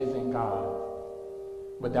God.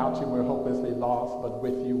 Without you, we're hopelessly lost, but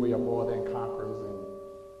with you, we are more than conquerors. And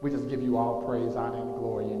we just give you all praise, honor, and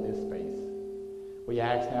glory in this space. We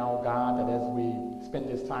ask now, God, that as we spend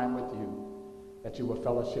this time with you, that you will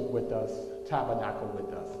fellowship with us, tabernacle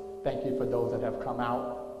with us. Thank you for those that have come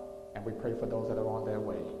out, and we pray for those that are on their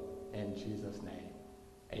way. In Jesus' name,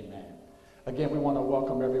 amen. Again, we want to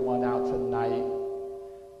welcome everyone out tonight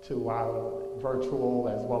to our virtual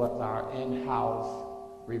as well as our in-house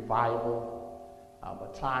revival,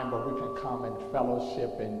 a time where we can come and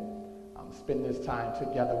fellowship and spend this time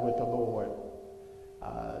together with the Lord.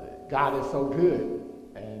 God is so good,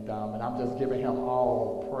 and I'm just giving him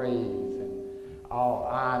all praise and all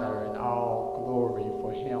honor and all glory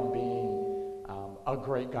for him being a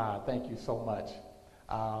great God. Thank you so much.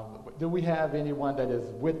 Do we have anyone that is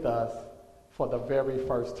with us for the very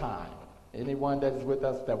first time? Anyone that is with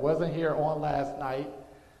us that wasn't here on last night,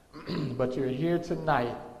 but you're here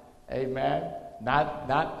tonight? Amen.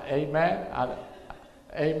 Not amen.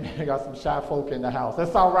 Amen. Got some shy folk in the house.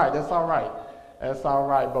 That's all right. That's all right. That's all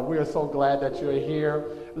right. But we are so glad that you're here.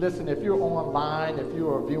 Listen, if you're online, if you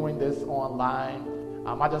are viewing this online,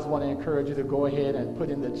 I just want to encourage you to go ahead and put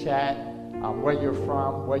in the chat where you're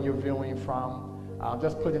from, where you're viewing from.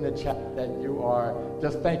 Just put in the chat that you are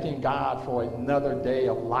just thanking God for another day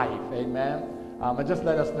of life. Amen. And just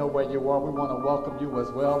let us know where you are. We want to welcome you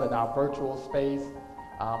as well in our virtual space.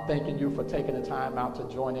 Thanking you for taking the time out to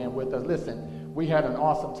join in with us. Listen, we had an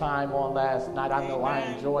awesome time on last night. I know I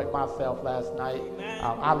enjoyed myself last night.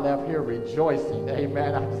 I left here rejoicing.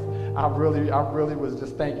 Amen. I really was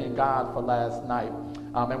just thanking God for last night.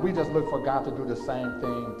 And we just look for God to do the same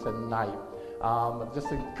thing tonight.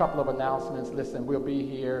 Just a couple of announcements. Listen, we'll be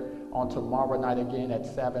here on tomorrow night again at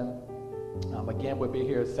 7. Again, we'll be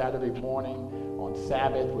here Saturday morning on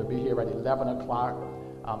Sabbath. We'll be here at 11 o'clock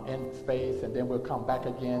in space, and then we'll come back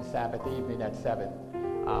again Sabbath evening at 7.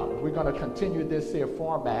 We're going to continue this here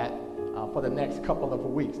format for the next couple of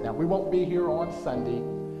weeks. Now, we won't be here on Sunday.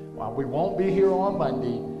 We won't be here on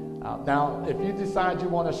Monday. Now, if you decide you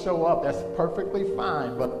want to show up, that's perfectly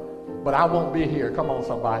fine, but I won't be here. Come on,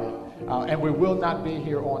 somebody. And we will not be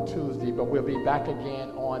here on Tuesday, but we'll be back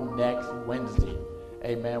again on next Wednesday.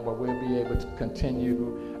 Amen. Where we'll be able to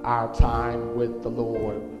continue our time with the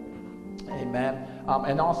Lord. Amen.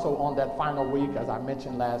 And also on that final week, as I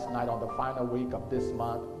mentioned last night, on the final week of this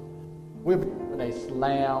month, we'll be doing a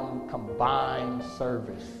Slam combined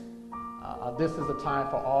service. This is a time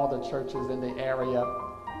for all the churches in the area.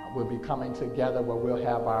 We'll be coming together where we'll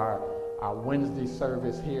have our Wednesday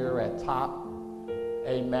service here at Top.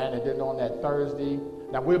 Amen. And then on that Thursday,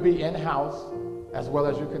 now we'll be in-house as well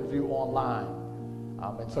as you can view online.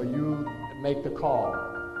 And so you make the call.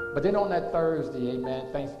 But then on that Thursday,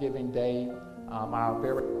 amen, Thanksgiving Day, our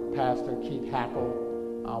very pastor, Keith Hackle,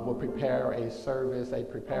 will prepare a service,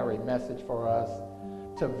 prepare a message for us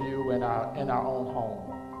to view in our own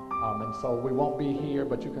home. And so we won't be here,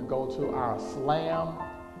 but you can go to our Slam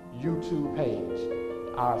YouTube page,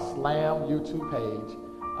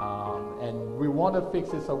 and we want to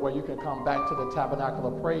fix it so where you can come back to the Tabernacle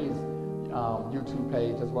of Praise YouTube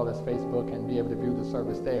page as well as Facebook and be able to view the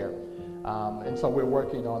service there. And so we're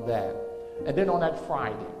working on that. And then on that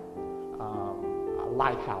Friday,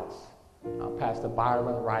 Lighthouse, Pastor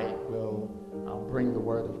Byron Wright will bring the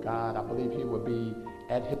Word of God. I believe he will be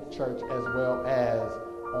at his church as well as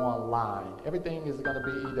online. Everything is going to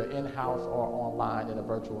be either in-house or online in a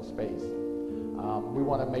virtual space. We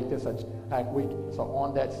want to make this a packed week. So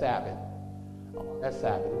on that Sabbath,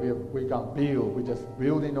 we're going to build. We're just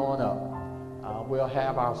building on up. We'll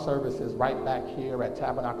have our services right back here at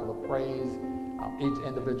Tabernacle of Praise. Each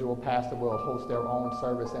individual pastor will host their own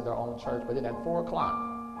service in their own church. But then at 4 o'clock,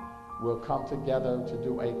 we'll come together to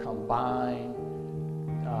do a combined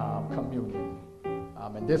communion.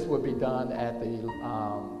 And this will be done at the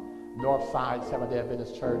Northside Seventh-day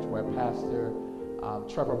Adventist Church, where Pastor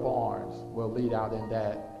Trevor Barnes will lead out in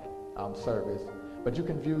that service. But you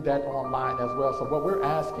can view that online as well. So what we're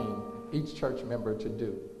asking each church member to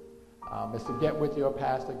do is to get with your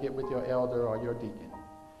pastor, get with your elder or your deacon.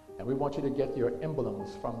 And we want you to get your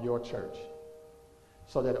emblems from your church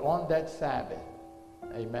so that on that Sabbath,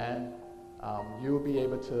 amen, you'll be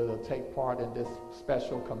able to take part in this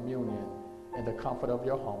special communion in the comfort of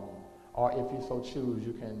your home. Or if you so choose,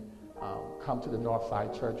 you can come to the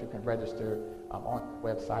Northside Church. You can register on the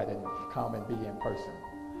website and come and be in person.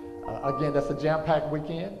 Again, that's a jam-packed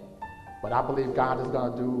weekend, but I believe God is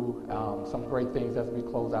going to do some great things as we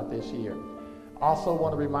close out this year. Also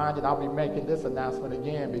want to remind you, I'll be making this announcement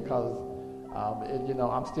again because,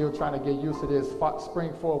 I'm still trying to get used to this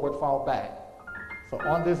spring forward, fall back. So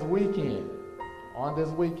on this weekend, on this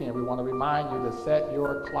weekend, we want to remind you to set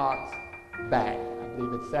your clocks back. I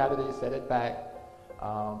believe it's Saturday, set it back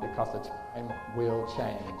because the time will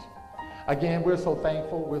change. Again, we're so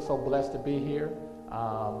thankful. We're so blessed to be here.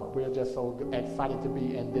 We're just so excited to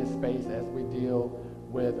be in this space as we deal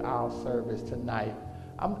with our service tonight.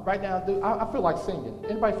 Right now, I feel like singing.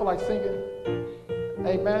 Anybody feel like singing?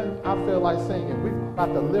 Amen. I feel like singing. We're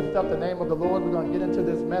about to lift up the name of the Lord. We're going to get into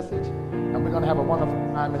this message, and we're going to have a wonderful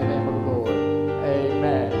time in the name of the Lord.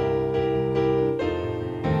 Amen.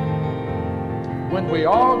 When we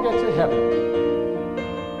all get to heaven,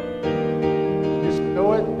 you should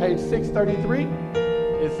know it, page 633.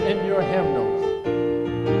 It's in your hymnals.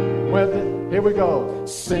 Where's it? Here we go.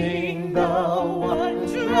 Sing the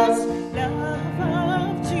wondrous love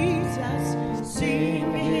of Jesus.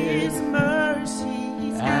 Sing his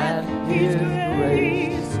mercies and his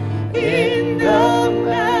grace. In the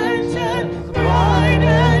mansions bright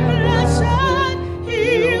and blessed,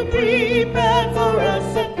 he'll prepare for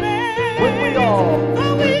us a place.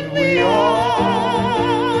 When we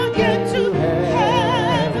all get to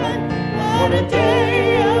heaven, what a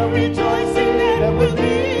day of rejoicing that will be.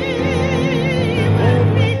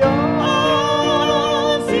 When we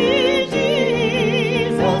all see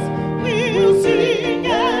Jesus, we'll sing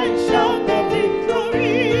and shout the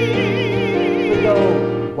victory.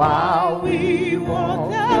 While we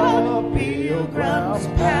walk the pilgrim's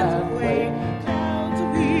pathway, clouds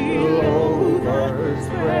will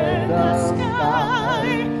overspread the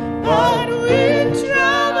sky. But when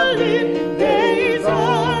traveling days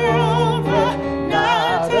are over,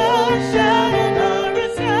 not a shadow nor a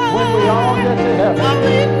sign. When we all get to heaven,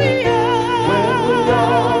 when we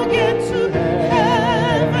all get to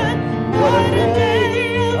heaven, what a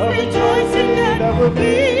day of rejoicing that will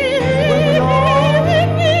be. When we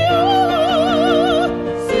all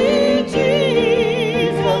see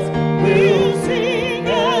Jesus, we'll sing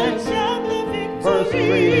and shout the victory. Verse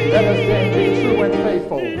 3, let us then be true and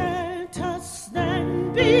faithful. Let us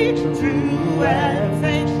then be true and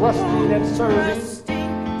faithful. Trusting and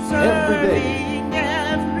serving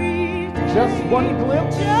every day. Just one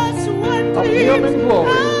glimpse of him in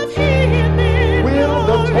glory. Will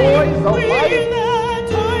the toys of life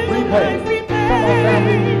repay? Come on,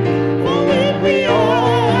 family. When we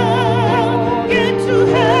all get to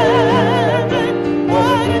heaven,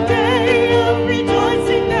 what a day of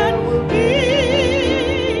rejoicing that will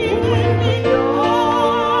be. When we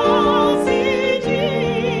all see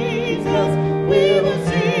Jesus, we'll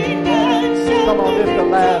sing and shout. Come on, this is the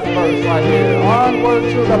last verse right here. Onward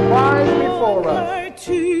to the prize before us.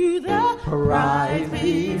 To the prize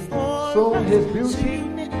before. Soon his beauty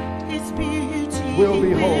will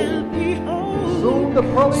behold. Soon the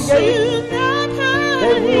pearly gates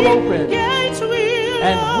they will open,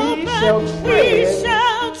 and we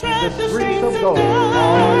shall tread the streets of gold. Oh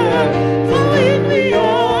yeah. When we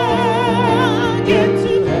all get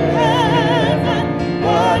to heaven,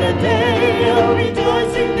 what a day of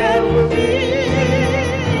rejoicing that will be.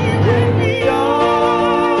 When we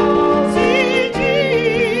all see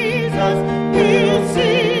Jesus, we'll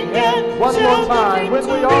sing and one more time. When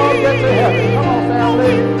we all get to heaven, come on,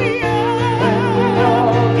 family.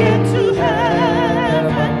 Get to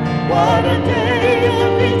heaven, what a day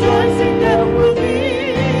of rejoicing that will be.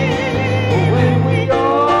 When we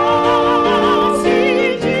all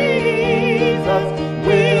see Jesus,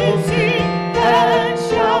 we'll sing and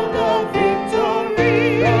shout the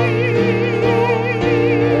victory.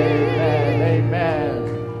 Amen, amen,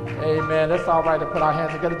 amen. That's all right to put our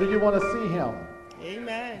hands together. Do you want to see him?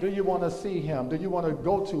 Amen. Do you want to see him? Do you want to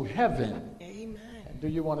go to heaven? Do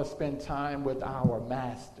you want to spend time with our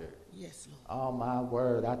master? Yes, Lord. Oh, my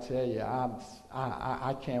word. I tell you,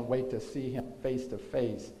 I can't wait to see him face to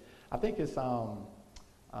face. I think it's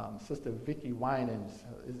Sister Vicky Winans.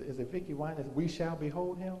 Is it Vicky Winans? We Shall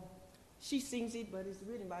Behold Him? She sings it, but it's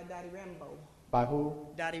written by Dottie Rambo. By who?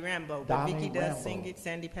 Dottie Rambo. But Vicky does sing it.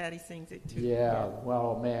 Sandy Patty sings it too. Yeah,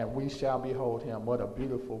 well, man, We Shall Behold Him. What a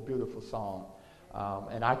beautiful, beautiful song.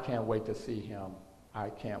 And I can't wait to see him. I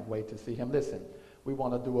can't wait to see him. Listen. We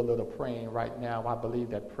want to do a little praying right now. I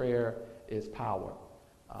believe that prayer is power.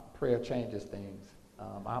 Prayer changes things.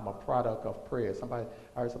 I'm a product of prayer. I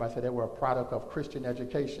heard somebody say they were a product of Christian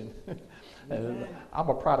education. I'm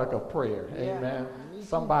a product of prayer. Yeah. Amen.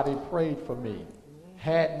 Somebody prayed for me,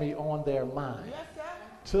 had me on their mind,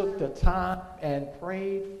 took the time and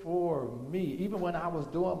prayed for me, even when I was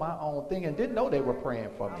doing my own thing and didn't know they were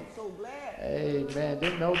praying for me. I'm so glad. Amen.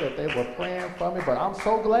 Didn't know that they were praying for me, but I'm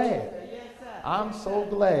so glad. I'm so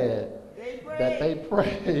glad that they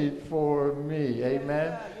prayed for me.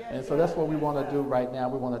 Amen. And so that's what we want to do right now.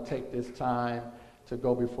 We want to take this time to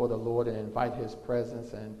go before the Lord and invite his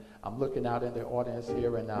presence. And I'm looking out in the audience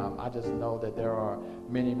here, and I just know that there are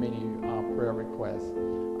many, many prayer requests.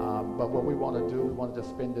 But what we want to do, we want to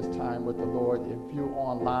just spend this time with the Lord. If you're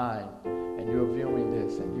online and you're viewing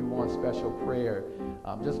this and you want special prayer,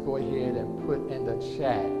 just go ahead and put in the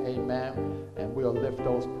chat, amen, and we'll lift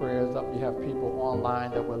those prayers up. You have people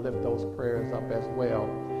online that will lift those prayers up as well.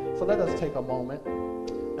 So let us take a moment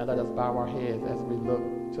and let us bow our heads as we look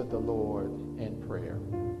to the Lord in prayer.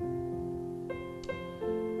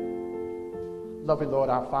 Loving Lord,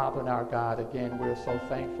 our Father and our God, again, we're so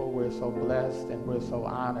thankful, we're so blessed, and we're so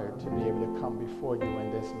honored to be able to come before you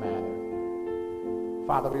in this manner.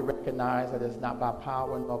 Father, we recognize that it's not by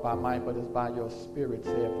power nor by might, but it's by your Spirit,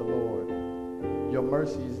 saith the Lord. Your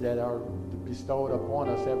mercies that are bestowed upon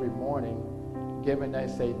us every morning, giving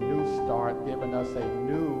us a new start, giving us a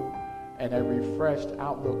new and a refreshed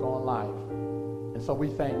outlook on life. And so we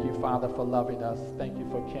thank you, Father, for loving us. Thank you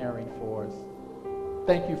for caring for us.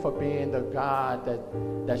 Thank you for being the God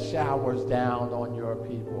that showers down on your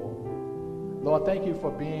people. Lord, thank you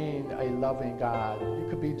for being a loving God. You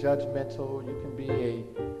could be judgmental. You can be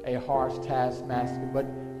a harsh taskmaster,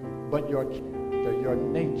 but your character, your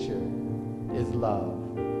nature is love.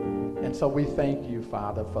 And so we thank you,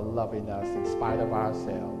 Father, for loving us in spite of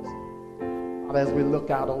ourselves. As we look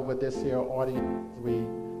out over this here audience, we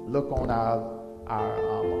look on our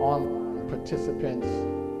online participants.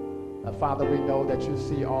 Father, we know that you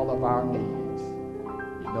see all of our needs.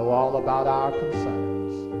 You know all about our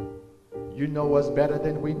concerns. You know us better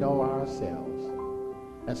than we know ourselves.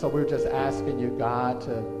 And so we're just asking you, God,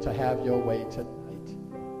 to have your way tonight,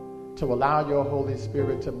 to allow your Holy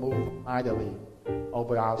Spirit to move mightily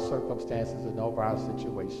over our circumstances and over our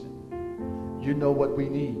situation. You know what we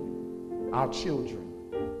need: our children,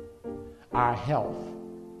 our health.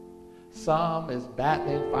 Some is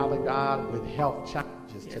battling, Father God, with health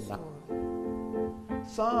challenges tonight.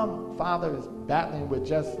 Some, Father, is battling with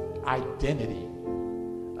just identity,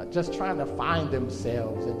 just trying to find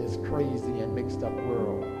themselves in this crazy and mixed up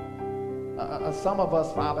world. Some of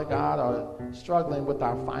us, Father God, are struggling with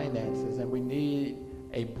our finances, and we need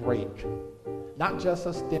a break. Not just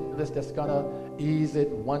a stimulus that's going to ease it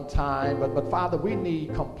one time, but Father, we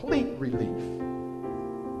need complete relief.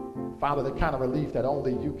 Father, the kind of relief that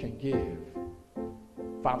only you can give.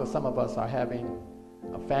 Father, some of us are having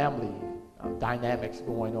a family dynamics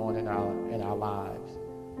going on in our lives.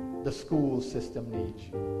 The school system needs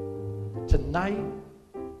you. Tonight,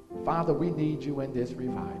 Father, we need you in this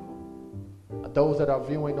revival. Those that are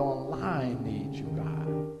viewing online need you, God.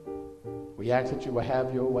 We ask that you will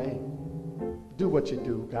have your way. Do what you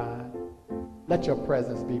do, God. Let your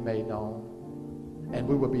presence be made known. And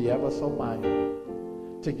we will be ever so mindful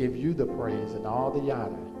to give you the praise and all the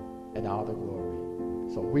honor and all the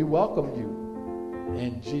glory. So we welcome you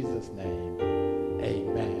in Jesus' name.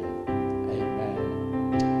 Amen. Amen.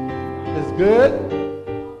 It's good.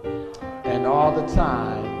 And all the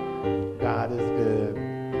time, God is good.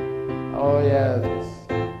 Oh, yes.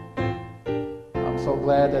 I'm so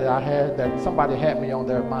glad that somebody had me on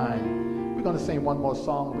their mind. We're going to sing one more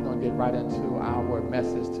song. We're going to get right into our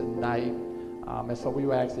message tonight. And so we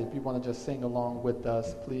ask if you want to just sing along with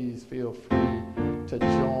us, please feel free to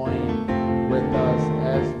join with us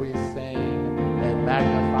as we sing and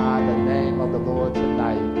magnify the name of the Lord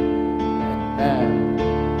tonight. Amen.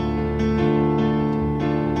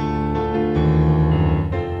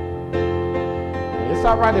 It's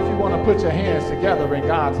all right if you want to put your hands together in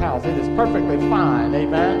God's house. It is perfectly fine.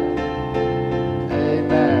 Amen.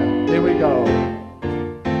 Amen. Here we go.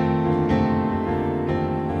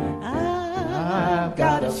 I've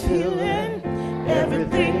got a feeling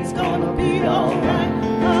everything's gonna be alright.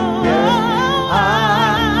 Oh,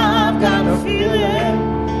 I've got a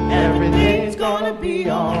feeling everything's gonna be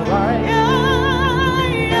alright.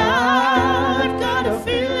 I've got a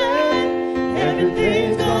feeling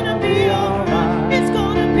everything's gonna be alright. It's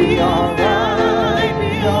gonna be alright,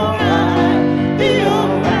 be alright, be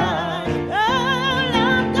alright.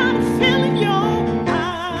 I've got a feeling,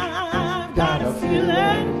 I've got a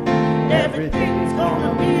feeling everything's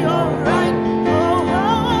gonna be alright. Oh,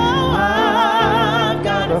 I've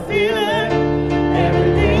got a feeling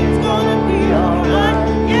everything's gonna be alright.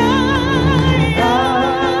 Yeah,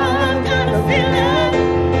 I've got a feeling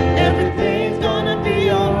everything's gonna be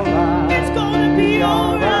alright. It's gonna be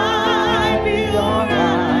alright, be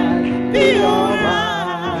alright, be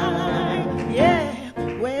alright. Yeah,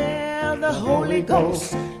 well, the Holy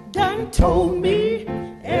Ghost done told me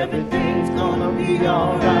everything's gonna be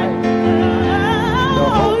alright. The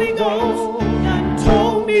Holy Ghost done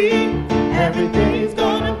told me everything's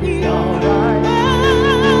gonna be alright.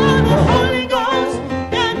 The Holy Ghost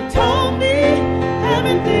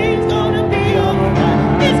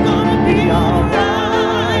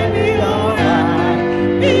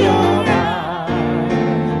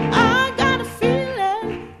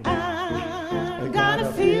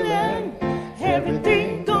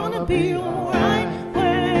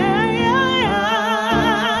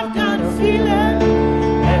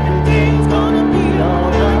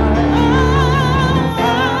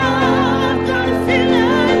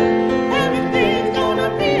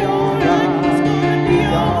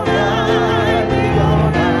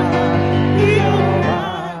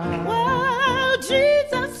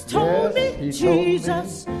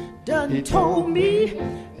done told me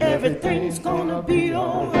everything's gonna be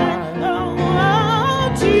alright.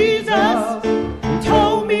 Oh, Jesus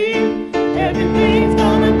told me everything's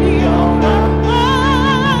gonna be alright.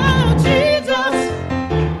 Oh, Jesus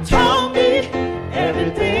told me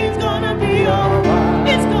everything's gonna be alright.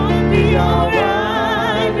 It's gonna be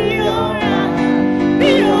alright, be alright,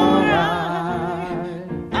 be alright.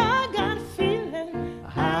 I got a feeling,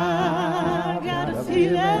 I got a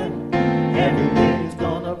feeling everything's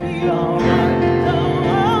gonna be alright.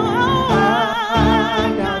 Oh,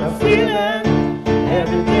 I got a feeling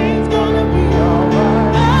everything's gonna be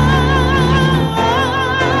alright.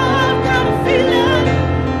 I've got a feeling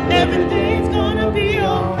everything's gonna be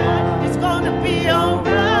alright. It's gonna be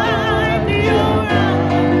alright, be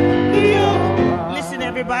alright, be alright. Listen,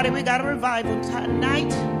 everybody, we got a revival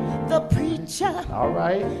tonight. The preacher, All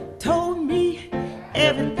right. told me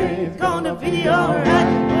everything's gonna be alright.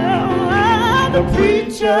 Oh, the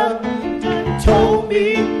preacher done told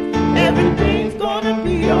me everything's gonna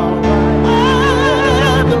be alright.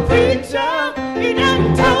 Oh, the preacher, he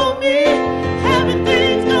done told me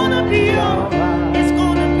everything's gonna be alright. It's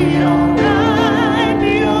gonna be alright,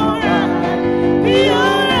 be alright, be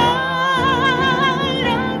alright.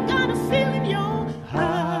 I've got a feeling, y'all.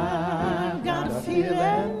 I've got a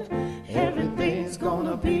feeling everything's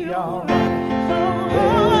gonna be alright.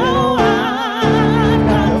 Oh, I've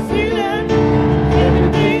got a feeling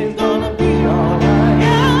everything's gonna be alright.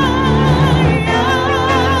 Yeah,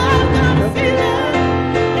 I've got a feeling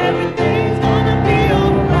everything's gonna be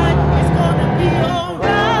alright. It's gonna be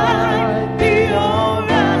alright, be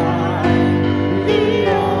alright, be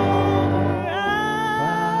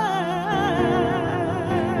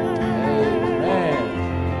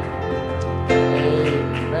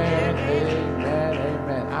Amen. Amen.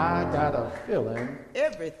 Amen. I got a feeling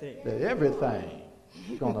Everything. that everything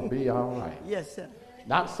is going to be all right. Yes, sir.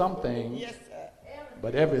 Not some things, Yes, sir.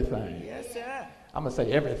 but everything. Yes, sir. I'm going to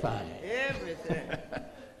say everything. Everything.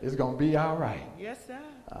 It's going to be all right. Yes, sir.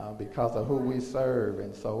 Because of who we serve.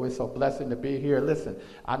 And so it's a blessing to be here. Listen,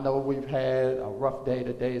 I know we've had a rough day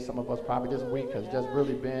today. Some of us probably this week has just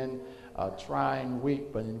really been a trying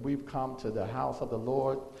week, but we've come to the house of the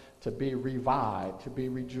Lord to be revived, to be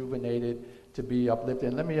rejuvenated, to be uplifted.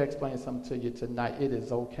 And let me explain something to you tonight. It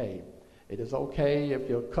is okay. It is okay if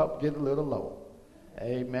your cup get a little low.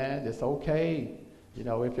 Amen. It's okay. You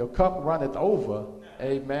know, if your cup runneth over,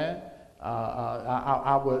 amen.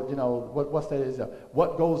 I would, you know, what's that is,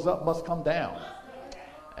 what goes up must come down.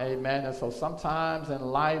 Amen. And so sometimes in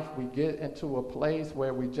life we get into a place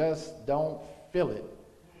where we just don't feel it.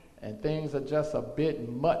 And things are just a bit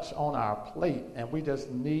much on our plate. And we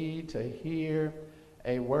just need to hear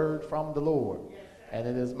a word from the Lord. And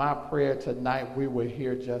it is my prayer tonight we will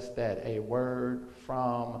hear just that, a word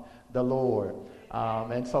from the Lord.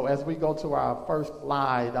 And so as we go to our first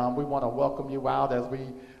slide, we want to welcome you out as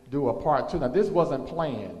we do a part two. Now, this wasn't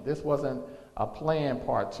planned. This wasn't a planned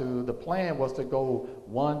part two. The plan was to go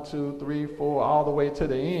 1, 2, 3, 4, all the way to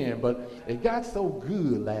the end. But it got so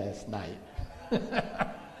good last night.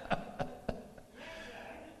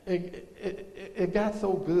 It got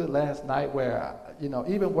so good last night where, you know,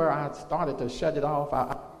 even where I started to shut it off,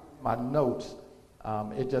 my notes,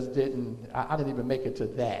 it just didn't, I didn't even make it to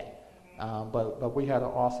that. But we had an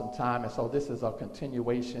awesome time. And so this is a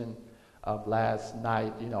continuation of last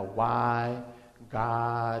night, you know, why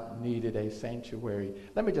God needed a sanctuary.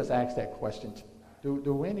 Let me just ask that question.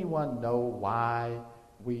 Do anyone know why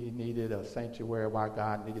we needed a sanctuary, why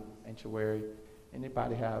God needed a sanctuary?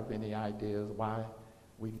 Anybody have any ideas why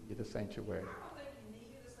we needed a sanctuary? I don't think he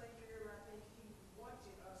needed a sanctuary. I think he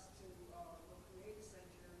wanted us to create a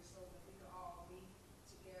sanctuary so that we could all meet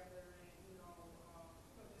together and,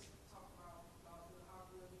 just talk about how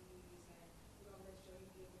good he is and, make sure he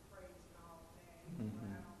gives the praise and all of that.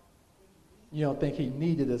 Mm-hmm. I don't think he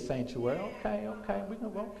needed You don't think he needed a sanctuary? Okay, we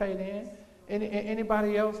can then.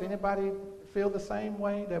 Anybody else? Anybody feel the same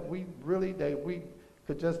way that we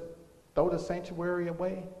could just throw the sanctuary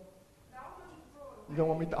away? You don't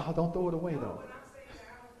want me to, don't throw it away though. When I'm saying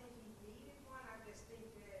that I don't think he needed one, I just think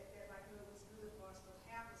that it was good for us to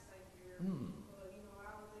have a sanctuary. But,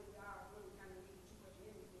 I don't think God really kind of needed too much of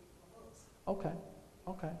anything from us. Okay.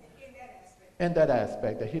 In that aspect. In that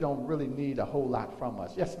aspect, that he don't really need a whole lot from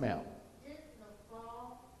us. Yes, ma'am. Didn't the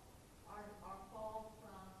fall, our fall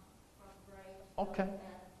from grace, Okay.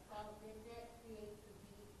 did that create the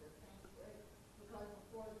need for sanctuary? Because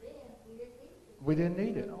before then, we didn't need it. We didn't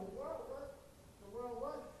need it. The world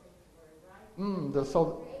was a sanctuary, right?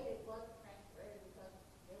 So Created was a sanctuary because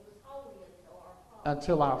it was holy until our fall.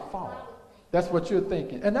 until our fall. That's what you're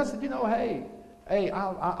thinking. And that's, hey,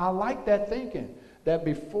 I like that thinking. that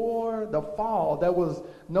before the fall, there was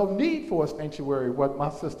no need for a sanctuary, what my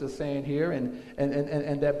sister's saying here,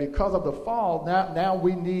 and that because of the fall, now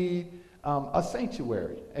we need a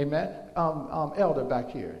sanctuary. Amen? Elder back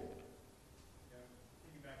here.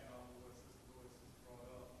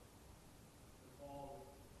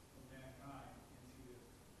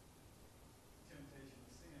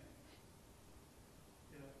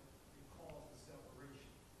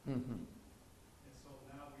 Mm-hmm. And so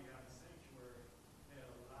now we have a sanctuary that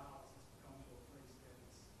allows us to come to a place that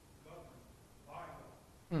is governed by God.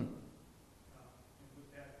 Mm. And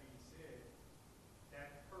with that being said,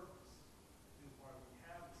 that purpose is why we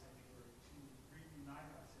have the sanctuary, to reunite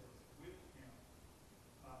ourselves with Him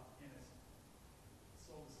in a,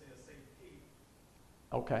 so to say, a safe haven.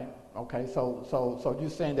 Okay. So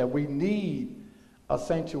you're saying that we need a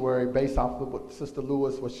sanctuary based off of what Sister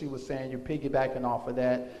Lewis, what she was saying. You're piggybacking off of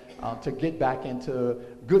that to get back into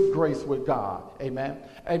good grace with God. Amen.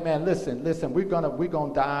 Amen. Listen. We're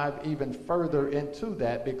gonna dive even further into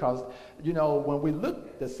that because when we look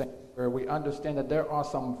at the sanctuary, we understand that there are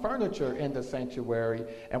some furniture in the sanctuary,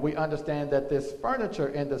 and we understand that this furniture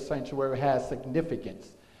in the sanctuary has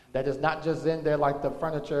significance. That is not just in there like the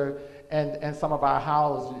furniture and some of our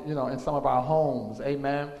houses, in some of our homes.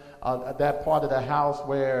 Amen. That part of the house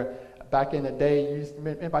where back in the day,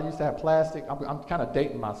 anybody used to have plastic? I'm kind of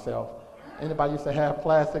dating myself. Anybody used to have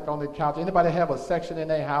plastic on the couch? Anybody have a section in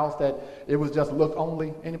their house that it was just look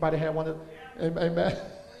only? Anybody have one of them? Amen.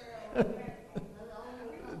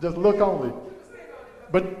 Just look only.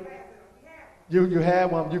 But you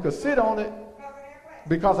had one, you could sit on it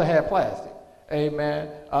because it had plastic. Amen.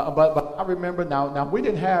 But I remember now we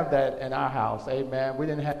didn't have that in our house. Amen. We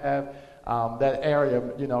didn't have that area,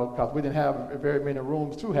 because we didn't have very many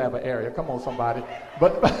rooms to have an area. Come on, somebody.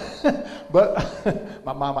 But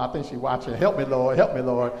my mama, I think she's watching. Help me, Lord.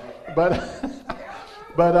 But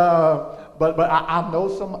I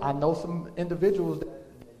know some individuals that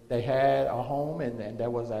they had a home and there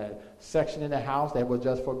was a section in the house that was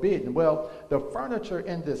just forbidden. Well, the furniture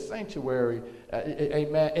in this sanctuary,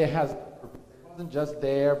 amen, it wasn't just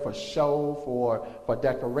there for show, for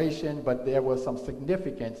decoration, but there was some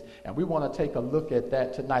significance, and we want to take a look at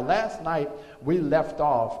that tonight. Last night we left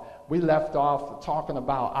off talking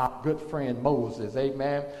about our good friend Moses.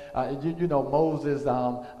 Amen. Moses,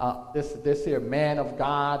 this here man of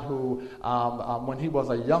God who, when he was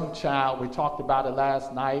a young child, we talked about it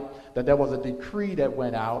last night, that there was a decree that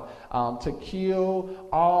went out to kill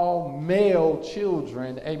all male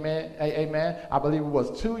children. Amen. I believe it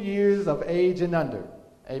was 2 years of age and under.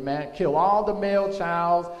 Amen. Kill all the male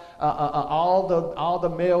child, all the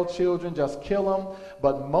male children, just kill them.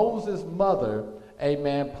 But Moses' mother,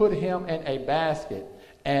 amen, put him in a basket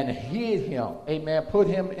and hid him. Amen. Put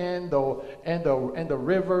him in the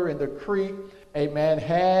river, in the creek. Amen.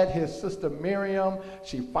 Had his sister Miriam.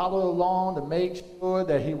 She followed along to make sure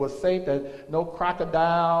that he was safe, that no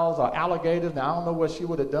crocodiles or alligators. Now I don't know what she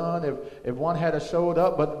would have done if one had showed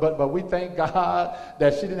up, but we thank God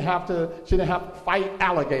that she didn't have to fight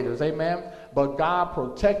alligators. Amen. But God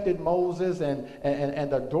protected Moses, and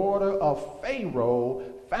the daughter of Pharaoh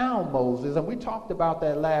found Moses, and we talked about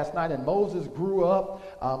that last night. And Moses grew up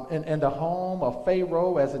in the home of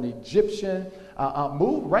Pharaoh as an Egyptian.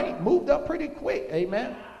 Moved up pretty quick.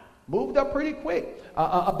 Amen. Moved up pretty quick.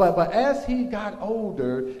 But as he got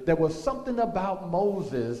older, there was something about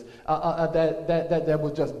Moses that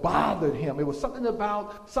was just bothered him. It was something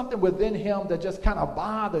within him that just kind of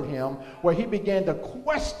bothered him, where he began to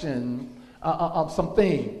question some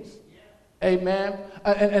things. Amen.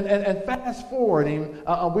 And fast forwarding,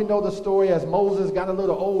 we know the story as Moses got a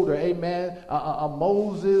little older. Amen.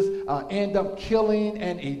 Moses ended up killing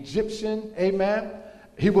an Egyptian. Amen.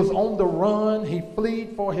 He was on the run. He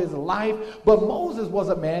fled for his life. But Moses was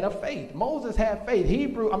a man of faith. Moses had faith.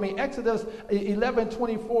 Exodus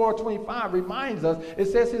 11:24-25 reminds us, it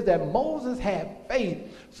says here that Moses had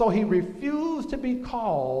faith, so he refused to be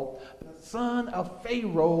called the son of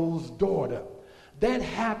Pharaoh's daughter. That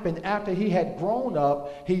happened after he had grown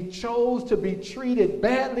up. He chose to be treated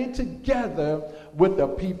badly together with the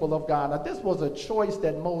people of God. Now, this was a choice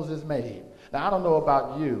that Moses made. Now, I don't know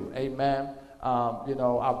about you, amen.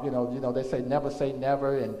 They say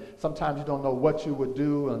never, and sometimes you don't know what you would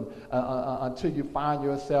do until you find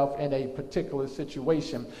yourself in a particular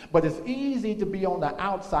situation. But it's easy to be on the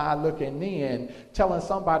outside looking in, telling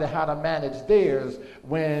somebody how to manage theirs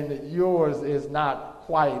when yours is not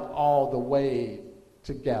quite all the way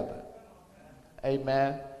together.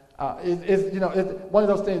 Amen. It's one of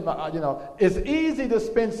those things. It's easy to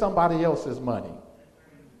spend somebody else's money.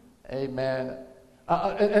 Amen.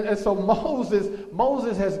 And so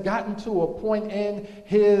Moses has gotten to a point in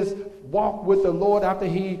his walk with the Lord after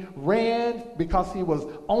he ran because he was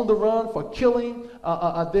on the run for killing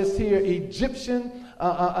this here Egyptian.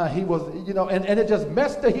 He was, and it just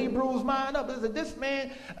messed the Hebrews' mind up. They said, this man,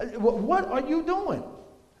 what are you doing?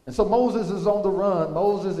 And so Moses is on the run.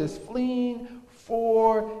 Moses is fleeing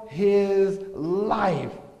for his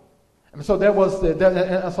life. And so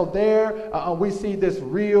we see this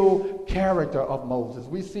real character of Moses.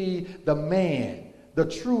 We see the man, the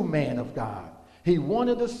true man of God. He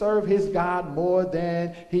wanted to serve his God more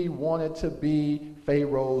than he wanted to be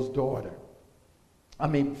Pharaoh's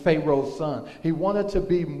son. He wanted to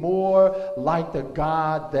be more like the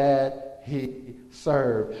God that he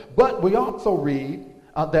served. But we also read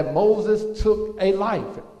that Moses took a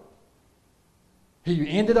life. He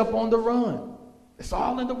ended up on the run. It's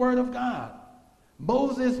all in the Word of God.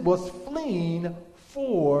 Moses was fleeing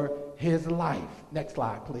for his life. Next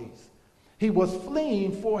slide, please. He was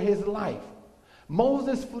fleeing for his life.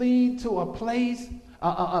 Moses fled to a place,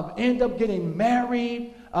 end up getting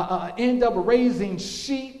married, end up raising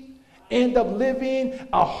sheep, end up living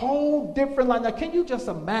a whole different life. Now, can you just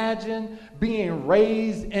imagine being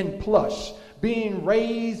raised in plush? Being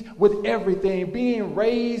raised with everything, being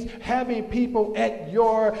raised, having people at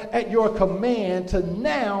your command, to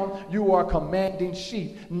now you are commanding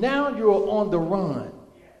sheep. Now you're on the run.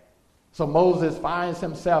 So Moses finds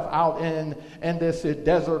himself out in this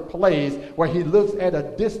desert place where he looks at a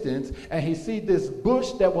distance and he sees this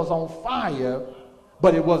bush that was on fire,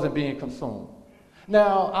 but it wasn't being consumed.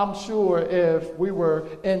 Now, I'm sure if we were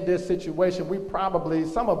in this situation,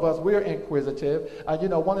 some of us, we're inquisitive.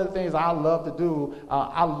 One of the things I love to do,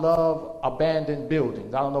 I love abandoned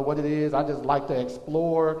buildings. I don't know what it is. I just like to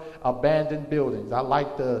explore abandoned buildings. I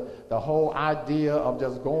like the whole idea of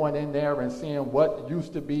just going in there and seeing what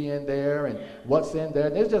used to be in there and what's in there.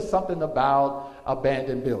 There's just something about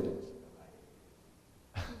abandoned buildings.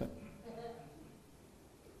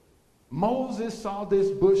 Moses saw this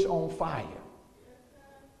bush on fire.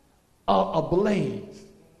 Ablaze.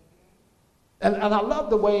 And I love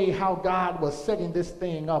the way how God was setting this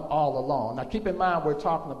thing up all along. Now keep in mind, we're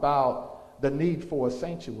talking about the need for a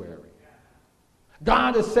sanctuary.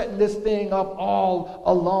 God is setting this thing up all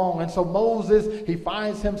along. And so Moses, he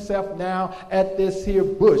finds himself now at this here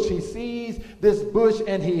bush. He sees this bush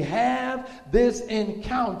and he has this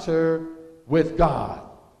encounter with God.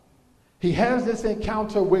 He has this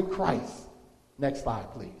encounter with Christ. Next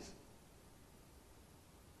slide, please.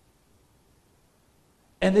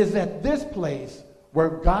 And it's at this place where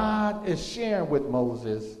God is sharing with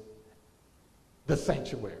Moses the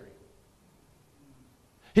sanctuary.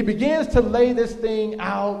 He begins to lay this thing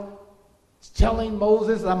out, telling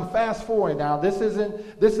Moses, I'm fast forwarding now. This is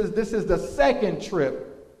the second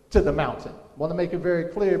trip to the mountain. I want to make it very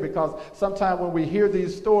clear because sometimes when we hear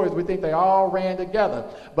these stories, we think they all ran together.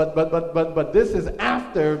 But this is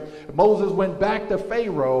after Moses went back to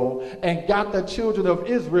Pharaoh and got the children of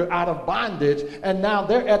Israel out of bondage. And now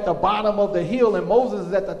they're at the bottom of the hill and Moses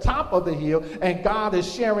is at the top of the hill. And God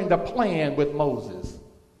is sharing the plan with Moses.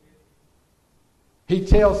 He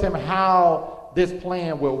tells him how this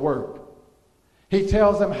plan will work. He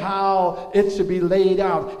tells them how it should be laid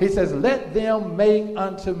out. He says, let them make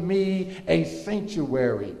unto me a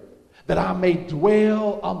sanctuary that I may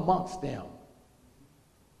dwell amongst them.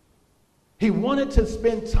 He wanted to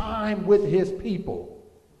spend time with his people.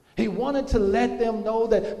 He wanted to let them know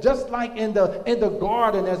that just like in the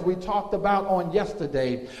garden, as we talked about on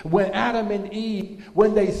yesterday, when Adam and Eve,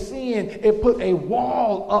 when they sinned, it put a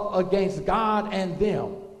wall up against God and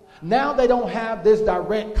them. Now they don't have this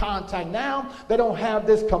direct contact. Now they don't have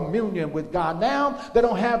this communion with God. Now they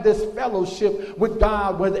don't have this fellowship with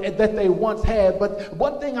God that they once had. But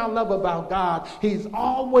one thing I love about God, he's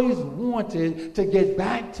always wanted to get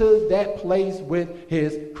back to that place with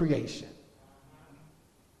his creation.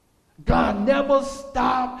 God never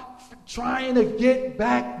stopped trying to get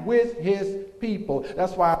back with his people.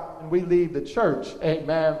 That's why when we leave the church,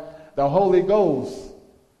 amen, the Holy Ghost,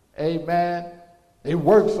 amen, it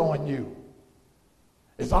works on you.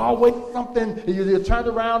 It's always something. You turn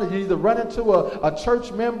around and you either run into a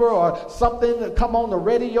church member or something that come on the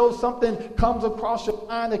radio, something comes across your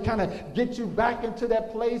mind to kind of get you back into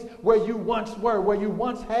that place where you once were, where you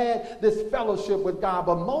once had this fellowship with God.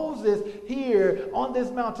 But Moses here on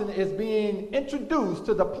this mountain is being introduced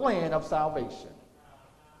to the plan of salvation.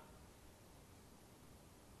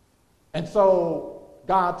 And so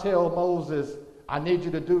God tells Moses, I need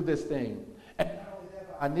you to do this thing. And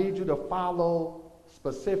I need you to follow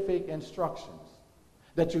specific instructions,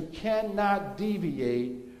 that you cannot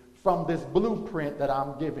deviate from this blueprint that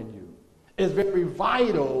I'm giving you. It's very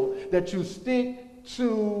vital that you stick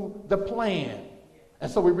to the plan. And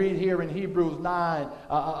so we read here in Hebrews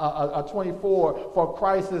 9:24, for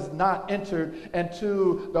Christ is not entered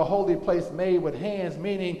into the holy place made with hands,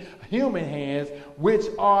 meaning human hands, which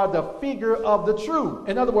are the figure of the true.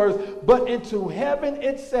 In other words, but into heaven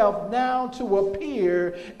itself now to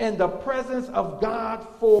appear in the presence of God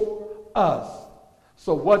for us.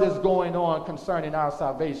 So what is going on concerning our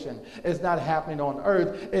salvation is not happening on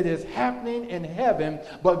earth. It is happening in heaven.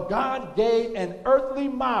 But God gave an earthly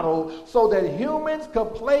model so that humans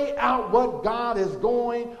could play out what God is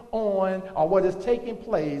going on or what is taking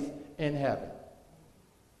place in heaven.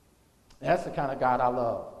 That's the kind of God I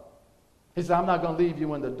love. He said, I'm not going to leave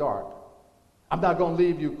you in the dark. I'm not going to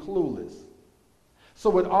leave you clueless.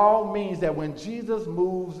 So it all means that when Jesus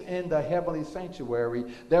moves in the heavenly sanctuary,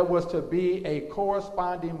 there was to be a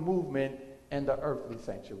corresponding movement in the earthly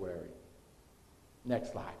sanctuary.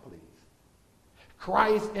 Next slide, please.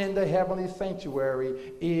 Christ in the heavenly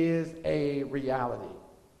sanctuary is a reality.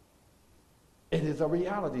 It is a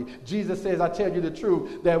reality. Jesus says, I tell you the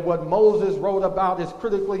truth, that what Moses wrote about is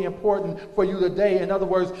critically important for you today. In other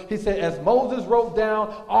words, he said, as Moses wrote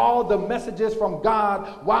down all the messages from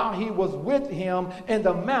God while he was with him in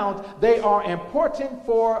the mount, they are important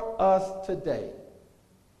for us today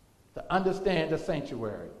to understand the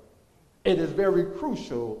sanctuary. It is very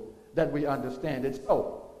crucial that we understand it.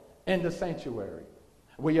 So, in the sanctuary,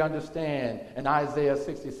 we understand in Isaiah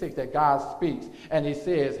 66 that God speaks and he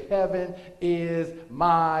says, heaven is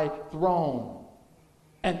my throne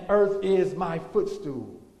and earth is my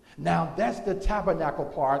footstool. Now that's the tabernacle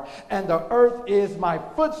part, and the earth is my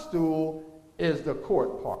footstool is the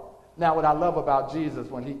court part. Now what I love about Jesus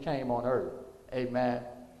when he came on earth, amen,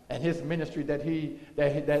 and his ministry that he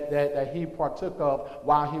partook of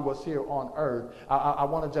while he was here on earth, I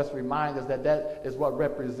want to just remind us that that is what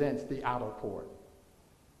represents the outer court.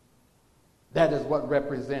 That is what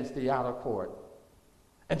represents the outer court.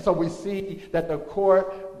 And so we see that the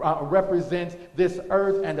court represents this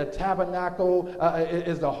earth, and the tabernacle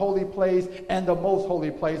is the holy place and the most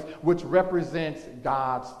holy place, which represents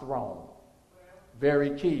God's throne.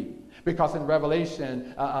 Very key. Because in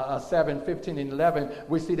Revelation 7:15 and 11,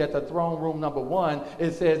 we see that the throne room number 1,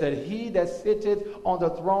 it says that he that sitteth on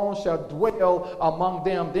the throne shall dwell among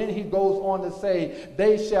them. Then he goes on to say,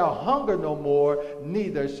 they shall hunger no more,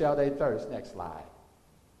 neither shall they thirst. Next slide.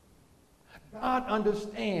 God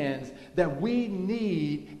understands that we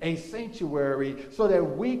need a sanctuary so that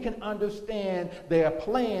we can understand their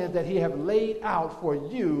plans that he have laid out for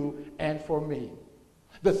you and for me.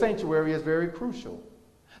 The sanctuary is very crucial.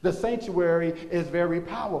 The sanctuary is very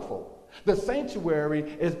powerful. The sanctuary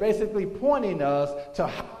is basically pointing us to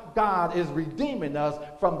how God is redeeming us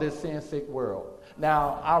from this sin-sick world.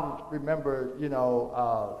 Now, I remember, preaching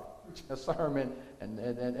a sermon,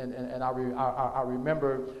 and I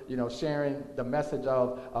remember, sharing the message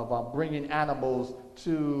of bringing animals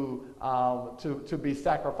to be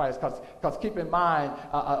sacrificed. Because keep in mind,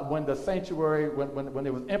 when the sanctuary, when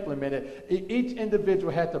it was implemented, each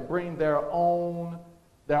individual had to bring their own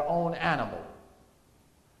animal.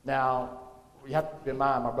 Now, you have to keep in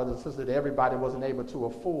mind, my brothers and sisters, that everybody wasn't able to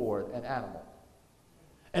afford an animal.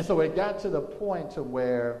 And so it got to the point to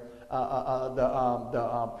where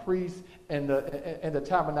the priests in the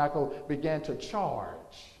tabernacle began to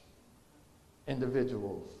charge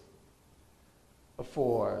individuals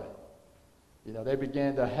for, they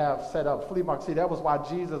began to have set up flea markets. See, that was why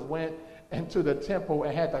Jesus went into the temple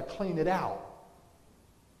and had to clean it out.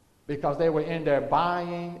 Because they were in there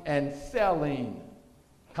buying and selling.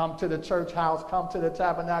 Come to the church house, come to the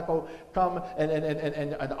tabernacle, come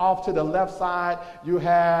and off to the left side you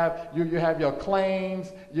have your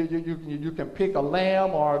claims. You can pick a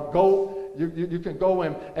lamb or a goat. You can go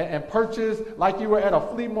and purchase like you were at a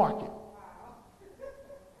flea market.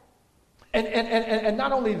 And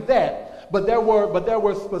not only that, but there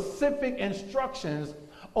were specific instructions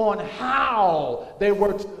on how they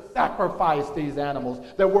were to sacrifice these animals.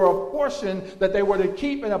 There were a portion that they were to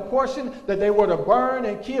keep and a portion that they were to burn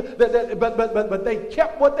and kill. But they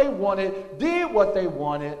kept what they wanted, did what they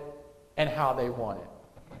wanted, and how they wanted.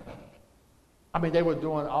 I mean, they were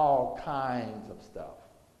doing all kinds of stuff.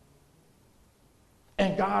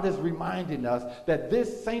 And God is reminding us that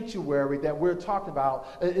this sanctuary that we're talking about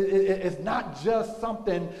is not just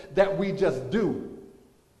something that we just do.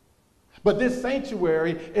 But this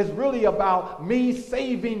sanctuary is really about me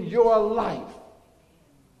saving your life.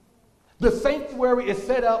 The sanctuary is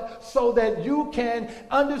set up so that you can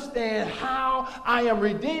understand how I am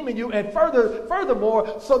redeeming you, and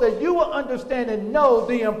furthermore, so that you will understand and know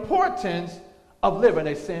the importance of living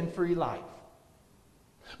a sin-free life.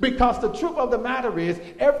 Because the truth of the matter is,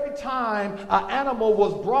 every time an animal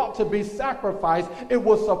was brought to be sacrificed, it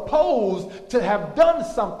was supposed to have done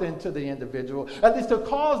something to the individual, at least to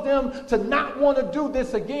cause them to not want to do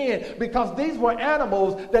this again, because these were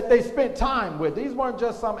animals that they spent time with. These weren't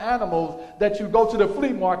just some animals that you go to the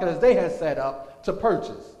flea market, as they had set up, to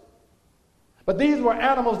purchase. But these were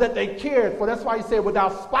animals that they cared for. That's why he said,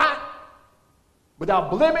 without spot, without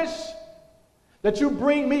blemish, that you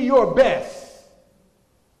bring me your best.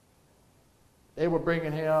 They were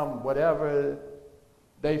bringing him whatever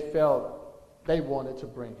they felt they wanted to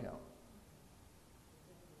bring him.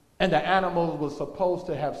 And the animals were supposed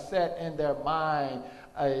to have set in their mind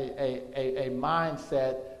a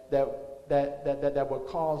mindset that would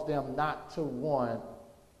cause them not to want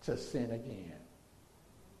to sin again.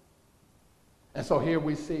 And so here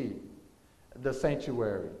we see the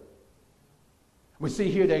sanctuary. We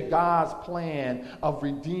see here that God's plan of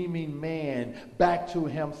redeeming man back to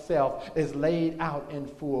himself is laid out in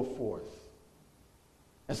full force.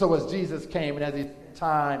 And so as Jesus came and as he spent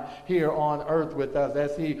time here on earth with us,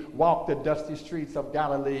 as he walked the dusty streets of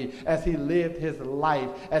Galilee, as he lived his life,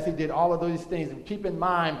 as he did all of these things, and keep in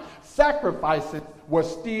mind, sacrifices were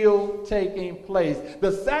still taking place.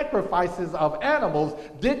 The sacrifices of animals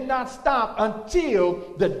did not stop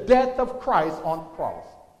until the death of Christ on the cross.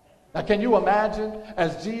 Now, can you imagine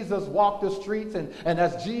as Jesus walked the streets and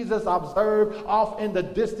as Jesus observed off in the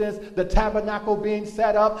distance the tabernacle being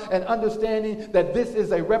set up and understanding that this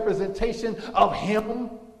is a representation of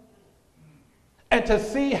him? And to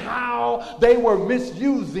see how they were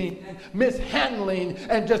misusing, mishandling,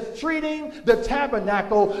 and just treating the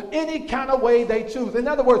tabernacle any kind of way they choose. In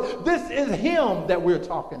other words, this is him that we're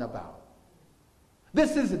talking about.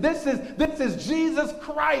 This is Jesus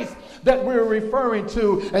Christ that we're referring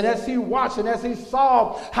to. And as he watched and as he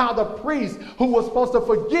saw how the priests who were supposed to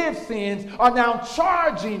forgive sins are now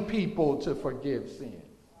charging people to forgive sins.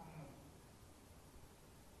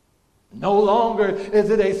 No longer is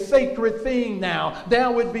it a sacred thing now.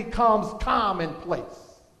 Now it becomes commonplace.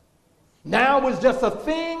 Now it's just a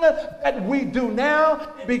thing that we do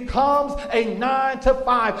now. It becomes a 9 to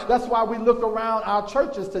 5. That's why we look around our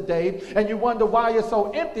churches today and you wonder why it's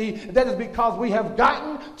so empty. That is because we have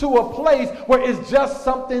gotten to a place where it's just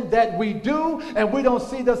something that we do and we don't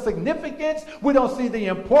see the significance, we don't see the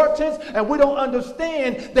importance, and we don't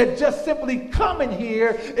understand that just simply coming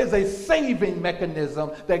here is a saving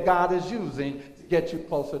mechanism that God is using to get you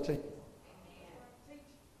closer to him.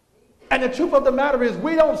 And the truth of the matter is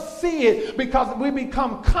we don't see it because we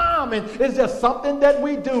become common. It's just something that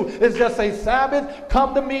we do. It's just a Sabbath,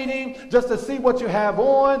 come to meeting just to see what you have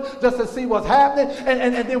on, just to see what's happening.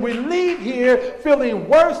 And then we leave here feeling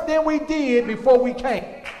worse than we did before we came.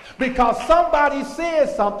 Because somebody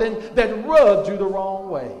said something that rubbed you the wrong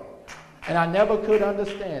way. And I never could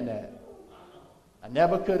understand that. I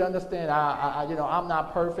never could understand. I'm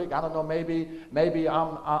not perfect. I don't know. Maybe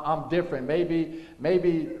I'm different.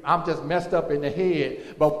 Maybe I'm just messed up in the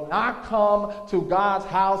head. But when I come to God's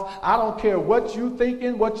house, I don't care what you're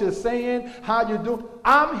thinking, what you're saying, how you do.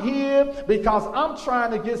 I'm here because I'm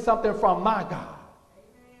trying to get something from my God.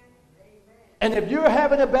 And if you're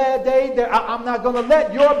having a bad day, I'm not going to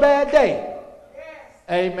let your bad day,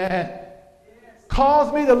 amen,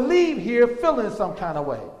 cause me to leave here feeling some kind of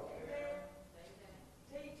way.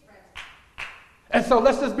 And so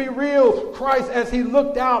let's just be real. Christ, as he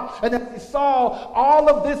looked out and as he saw all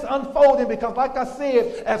of this unfolding, because like I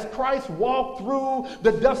said, as Christ walked through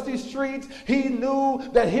the dusty streets, he knew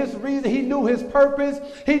that his reason, he knew his purpose,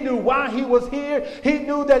 he knew why he was here. He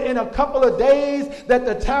knew that in a couple of days that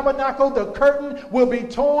the tabernacle, the curtain will be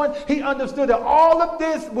torn. He understood that all of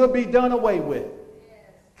this will be done away with.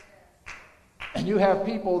 And you have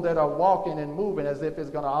people that are walking and moving as if it's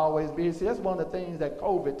going to always be. See, that's one of the things that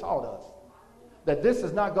COVID taught us. That this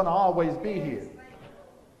is not going to always be here.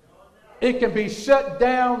 It can be shut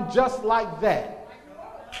down just like that.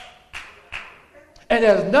 And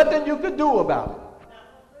there's nothing you can do about it.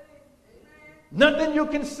 Nothing you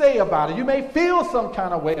can say about it. You may feel some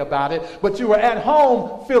kind of way about it, but you were at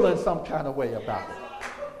home feeling some kind of way about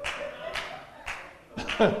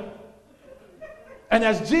it. And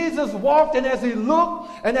as Jesus walked and as he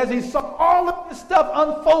looked and as he saw all of this stuff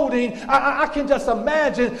unfolding, I can just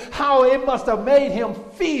imagine how it must have made him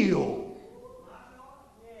feel.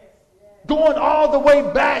 Going all the way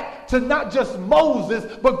back to not just Moses,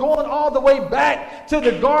 but going all the way back to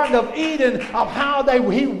the Garden of Eden of how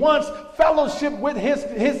he once fellowship with his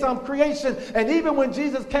creation. And even when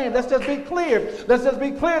Jesus came, let's just be clear. Let's just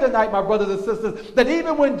be clear tonight, my brothers and sisters, that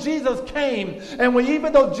even when Jesus came, and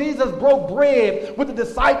even though Jesus broke bread with the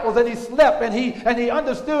disciples and he slept and he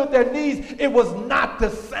understood their needs, it was not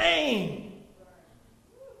the same.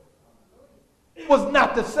 It was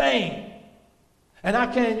not the same. And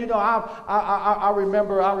I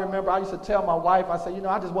remember I used to tell my wife, I said,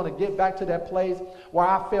 I just want to get back to that place where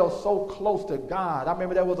I felt so close to God. I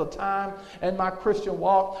remember there was a time in my Christian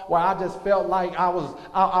walk where I just felt like I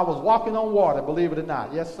was walking on water, believe it or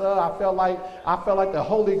not. Yes, sir. I felt like the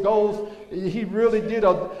Holy Ghost, he really did.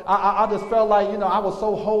 I just felt like, I was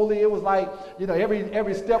so holy. It was like,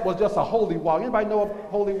 every step was just a holy walk. Anybody know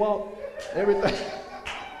a holy walk? Everything.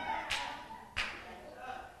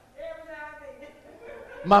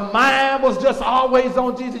 My mind was just always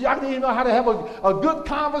on Jesus. I didn't even know how to have a good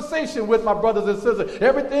conversation with my brothers and sisters.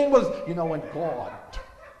 Everything was, in God.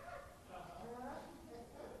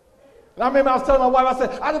 And I remember I was telling my wife, I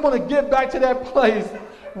said, I just want to get back to that place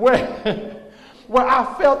where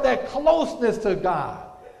I felt that closeness to God.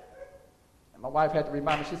 And my wife had to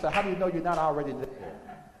remind me, she said, how do you know you're not already there?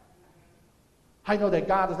 How do you know that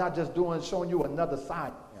God is not just showing you another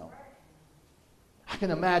side? I can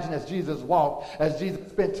imagine as Jesus walked, as Jesus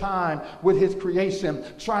spent time with his creation,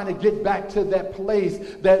 trying to get back to that place,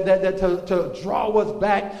 to draw us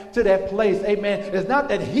back to that place. Amen. It's not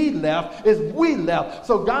that he left, it's we left.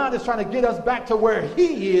 So God is trying to get us back to where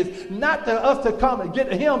he is, not to us to come and get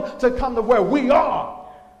him to come to where we are.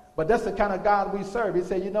 But that's the kind of God we serve. He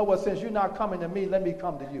said, you know what, since you're not coming to me, let me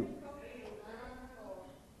come to you.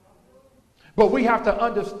 But we have to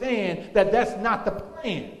understand that that's not the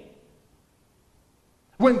plan.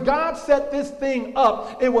 When God set this thing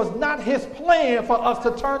up, it was not his plan for us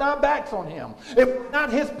to turn our backs on him. It was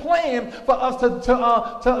not his plan for us to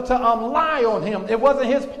lie on him. It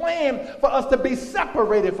wasn't his plan for us to be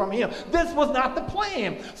separated from him. This was not the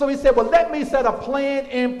plan. So he said, well, let me set a plan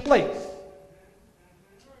in place.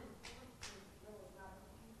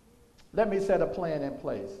 Let me set a plan in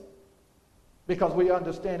place. Because we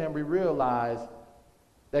understand and we realize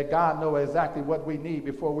that God knows exactly what we need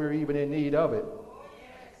before we're even in need of it.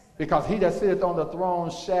 Because he that sitteth on the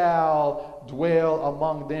throne shall dwell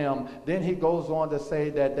among them. Then he goes on to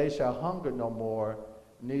say that they shall hunger no more,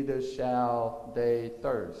 neither shall they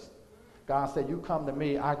thirst. God said, you come to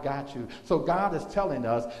me, I got you. So God is telling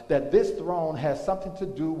us that this throne has something to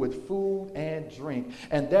do with food and drink.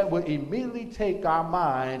 And that will immediately take our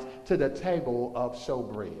minds to the table of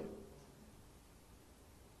showbread.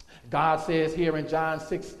 God says here in John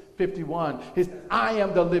 6:51, he says, I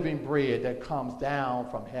am the living bread that comes down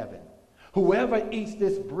from heaven. Whoever eats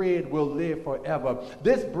this bread will live forever.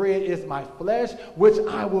 This bread is my flesh, which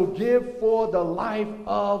I will give for the life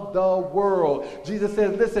of the world. Jesus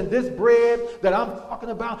says, listen, this bread that I'm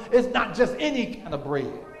talking about is not just any kind of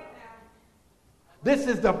bread. This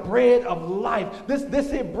is the bread of life. This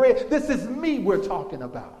is bread. This is me we're talking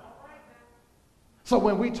about. So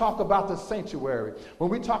when we talk about the sanctuary,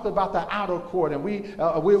 when we talk about the outer court, and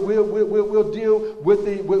we'll deal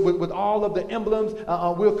with all of the emblems,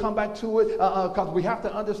 we'll come back to it because we have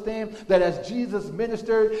to understand that as Jesus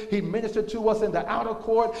ministered, he ministered to us in the outer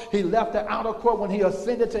court. He left the outer court when he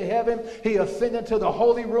ascended to heaven. He ascended to the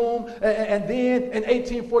holy room, and then in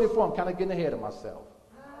 1844, I'm kind of getting ahead of myself.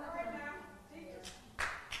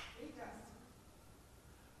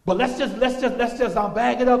 But let's just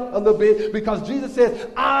bag it up a little bit, because Jesus says,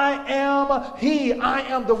 I am he, I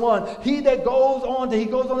am the one. He goes on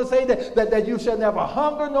to say that you shall never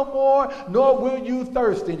hunger no more, nor will you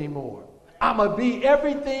thirst anymore. I'm going to be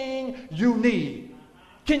everything you need.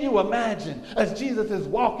 Can you imagine as Jesus is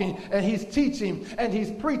walking and he's teaching and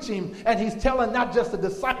he's preaching and he's telling not just the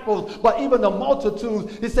disciples but even the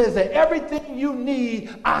multitudes, he says that everything you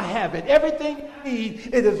need, I have it. Everything you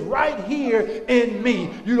need, it is right here in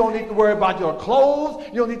me. You don't need to worry about your clothes.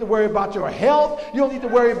 You don't need to worry about your health. You don't need to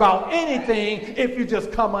worry about anything if you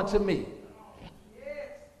just come unto me.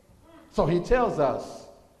 So he tells us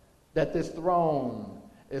that this throne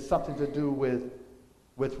is something to do with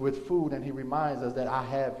food, and he reminds us that I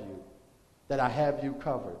have you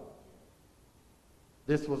covered.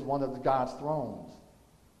 This was one of God's thrones.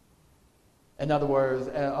 In other words,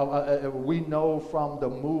 we know from the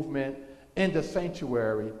movement in the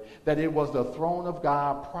sanctuary that it was the throne of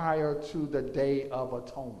God prior to the Day of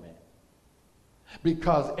Atonement,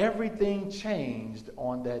 because everything changed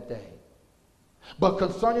on that day. But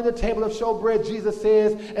concerning the table of showbread, Jesus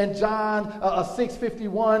says in John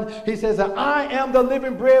 6:51, he says that I am the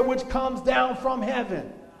living bread which comes down from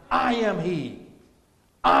heaven. I am he.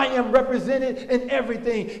 I am represented in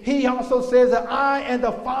everything. He also says that I and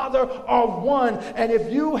the Father are one. And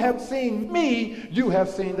if you have seen me, you have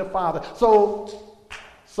seen the Father. So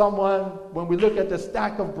someone, when we look at the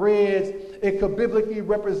stack of breads, it could biblically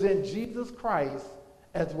represent Jesus Christ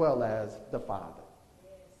as well as the Father.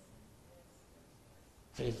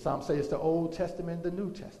 See, some say it's the Old Testament, the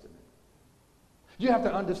New Testament. You have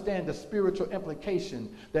to understand the spiritual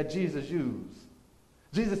implication that Jesus used.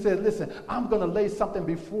 Jesus said, listen, I'm going to lay something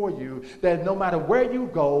before you that no matter where you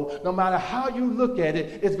go, no matter how you look at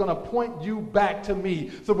it, it's going to point you back to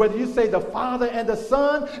me. So whether you say the Father and the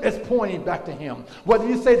Son, it's pointing back to him. Whether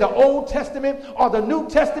you say the Old Testament or the New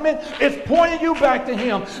Testament, it's pointing you back to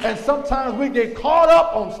him. And sometimes we get caught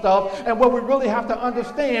up on stuff, and what we really have to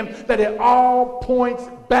understand that it all points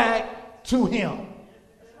back to him.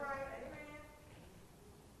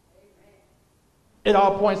 It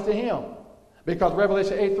all points to him. Because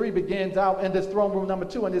Revelation 8:3 begins out in this throne room number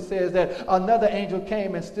 2, and it says that another angel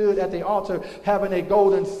came and stood at the altar having a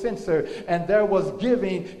golden censer, and there was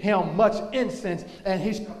giving him much incense, and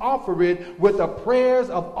he should offer it with the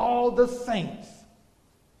prayers of all the saints.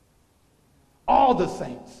 All the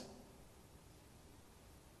saints.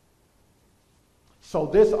 So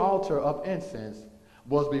this altar of incense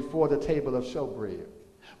was before the table of showbread,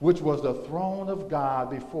 which was the throne of God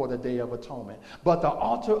before the Day of Atonement. But the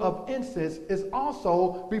altar of incense is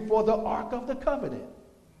also before the Ark of the Covenant.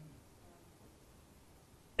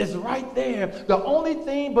 It's right there. The only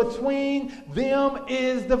thing between them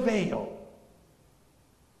is the veil.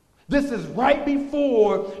 This is right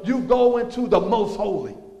before you go into the most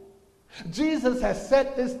holy. Jesus has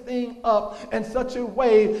set this thing up in such a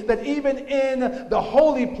way that even in the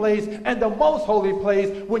holy place and the most holy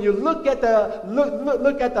place, when you look at the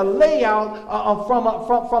look at the layout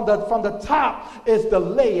from the top, is the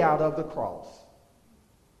layout of the cross.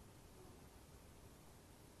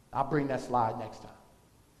 I'll bring that slide next time.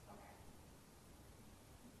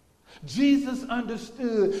 Jesus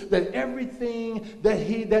understood that everything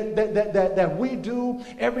that we do,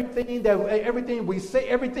 everything we say,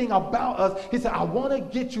 everything about us, he said, I want to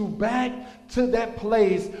get you back to that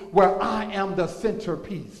place where I am the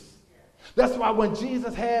centerpiece. That's why when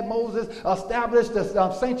Jesus had Moses establish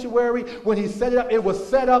the sanctuary, when he set it up, it was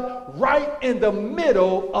set up right in the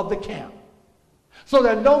middle of the camp. So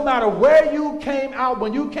that no matter where you came out,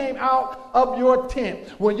 when you came out of your tent,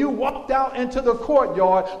 when you walked out into the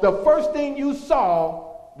courtyard, the first thing you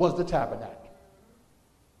saw was the tabernacle,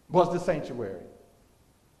 was the sanctuary.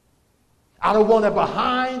 I don't want it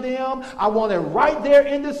behind them. I want it right there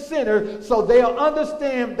in the center so they'll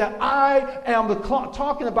understand that I am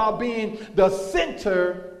talking about being the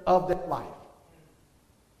center of their life.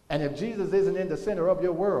 And if Jesus isn't in the center of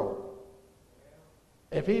your world,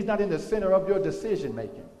 if he's not in the center of your decision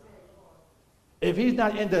making, if he's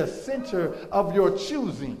not in the center of your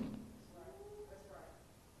choosing,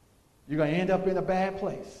 you're going to end up in a bad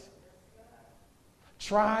place.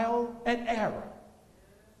 Trial and error.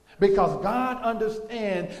 Because God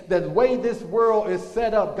understands the way this world is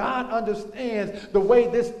set up. God understands the way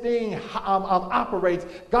this thing operates.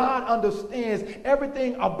 God understands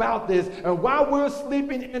everything about this. And while we're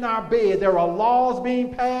sleeping in our bed, there are laws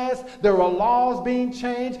being passed. There are laws being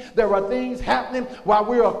changed. There are things happening while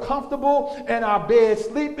we are comfortable in our bed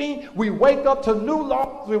sleeping. We wake up to new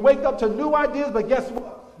laws. We wake up to new ideas. But guess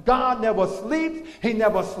what? God never sleeps. He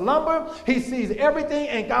never slumbers. He sees everything.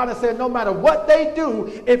 And God has said, no matter what they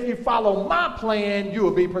do, if you follow my plan, you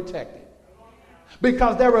will be protected.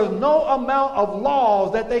 Because there is no amount of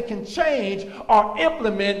laws that they can change or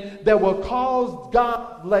implement that will cause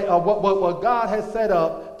God, what God has set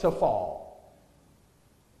up to fall.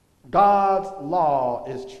 God's law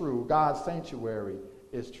is true. God's sanctuary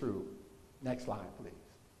is true. Next slide, please.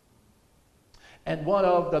 And one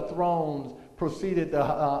of the thrones proceeded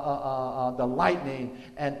the lightning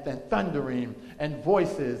and thundering and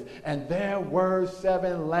voices, and there were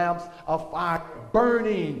 7 lamps of fire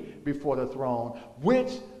burning before the throne,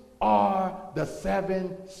 which are the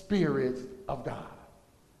 7 spirits of God.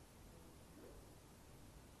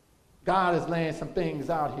 God is laying some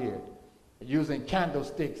things out here, using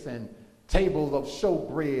candlesticks and tables of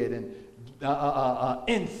showbread and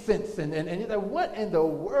incense, and you're like, what in the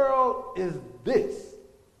world is this?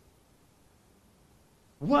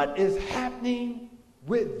 What is happening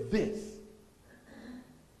with this?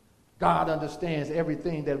 God understands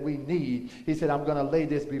everything that we need. He said, I'm going to lay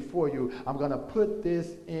this before you. I'm going to put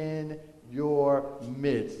this in your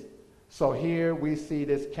midst. So here we see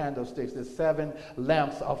this candlesticks, the 7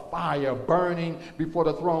 lamps of fire burning before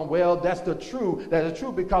the throne. Well, that's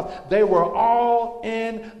true because they were all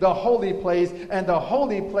in the holy place, and the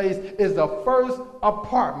holy place is the first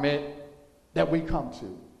apartment that we come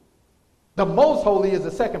to. The most holy is the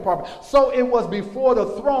second apartment. So it was before the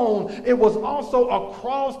throne. It was also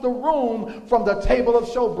across the room from the table of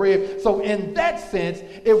showbread. So in that sense,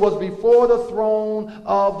 it was before the throne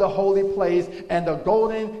of the holy place. And the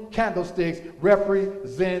golden candlesticks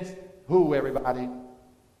represents who, everybody?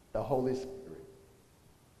 The Holy Spirit.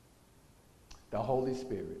 The Holy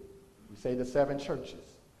Spirit. We say the 7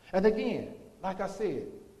 churches. And again, like I said,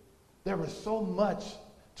 there is so much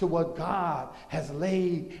to what God has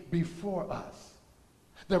laid before us.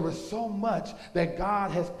 There is so much that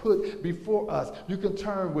God has put before us. You can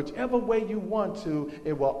turn whichever way you want to.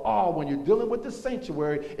 It will all, when you're dealing with the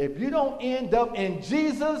sanctuary, if you don't end up in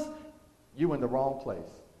Jesus, you're in the wrong place.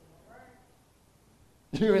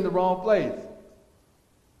 You're in the wrong place.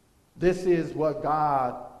 This is what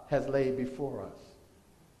God has laid before us.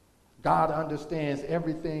 God understands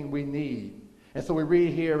everything we need. And so we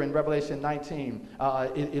read here in Revelation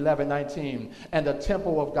 11:19, and the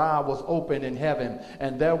temple of God was open in heaven,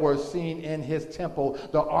 and there were seen in his temple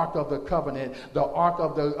the ark of the covenant, the ark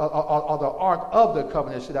of the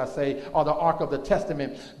covenant, should I say, or the ark of the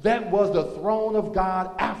testament. That was the throne of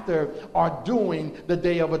God after or doing the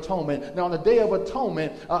Day of Atonement. Now on the Day of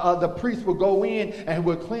Atonement, the priest would go in and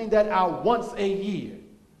would clean that out once a year.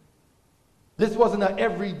 This wasn't an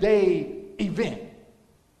everyday event.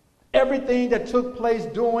 Everything that took place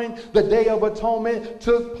during the Day of Atonement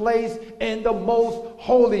took place in the most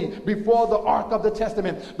holy, before the Ark of the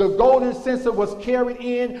Testament. The golden censer was carried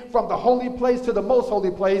in from the holy place to the most holy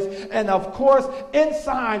place. And of course,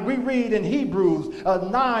 inside we read in Hebrews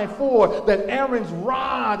 9:4 that Aaron's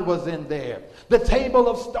rod was in there. The table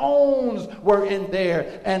of stones were in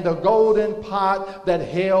there. And the golden pot that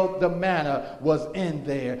held the manna was in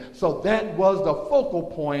there. So that was the focal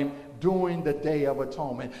point during the Day of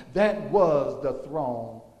Atonement. That was the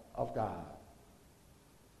throne of God.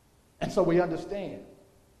 And so we understand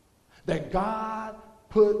that God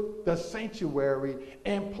put the sanctuary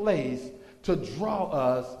in place to draw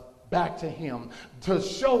us back to him, to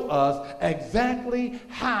show us exactly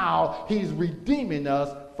how he's redeeming us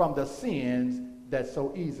from the sins that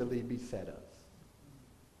so easily beset us.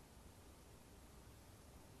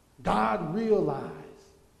 God realized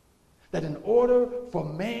that in order for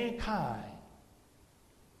mankind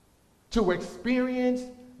to experience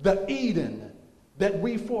the Eden that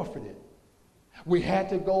we forfeited, we had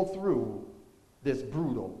to go through this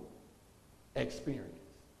brutal experience.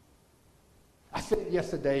 I said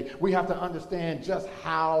yesterday, we have to understand just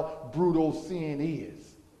how brutal sin is.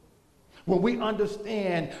 When we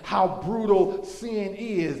understand how brutal sin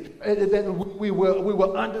is, then we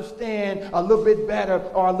will understand a little bit better,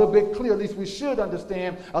 or a little bit clear, at least we should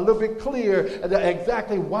understand a little bit clear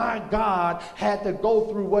exactly why God had to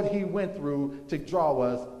go through what he went through to draw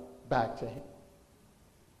us back to him.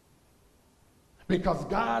 Because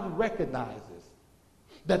God recognizes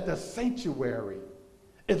that the sanctuary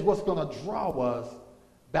is what's going to draw us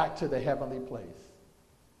back to the heavenly place.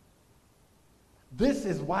 This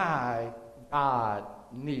is why God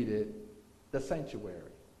needed the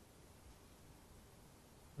sanctuary.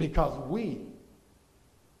 Because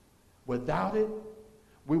without it,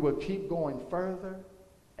 we would keep going further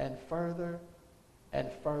and further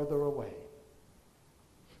and further away.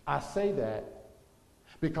 I say that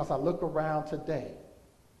because I look around today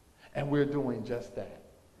and we're doing just that.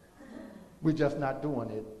 We're just not doing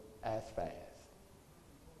it as fast.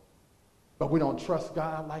 But we don't trust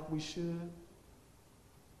God like we should.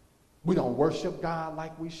 We don't worship God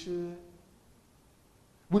like we should.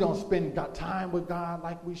 We don't spend time with God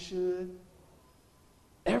like we should.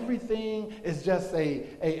 Everything is just a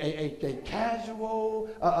casual,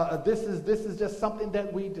 this is just something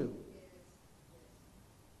that we do.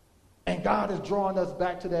 And God is drawing us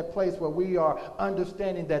back to that place where we are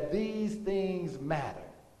understanding that these things matter.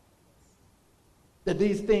 That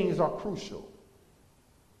these things are crucial.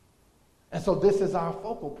 And so this is our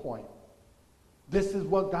focal point. This is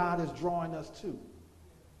what God is drawing us to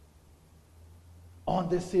on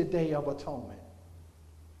this here Day of Atonement.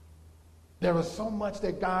 There is so much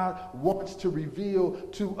that God wants to reveal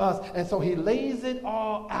to us, and so he lays it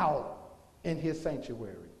all out in his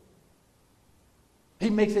sanctuary. He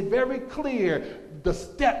makes it very clear the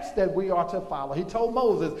steps that we are to follow. He told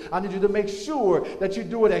Moses, I need you to make sure that you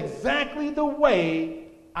do it exactly the way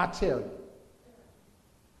I tell you.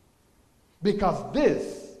 Because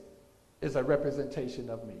this is a representation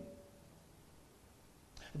of me.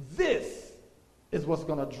 This is what's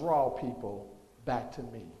going to draw people back to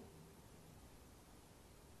me.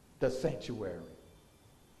 The sanctuary.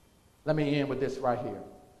 Let me end with this right here.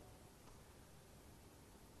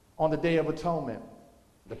 On the Day of Atonement,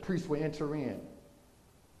 the priest would enter in.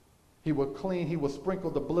 He would clean, he would sprinkle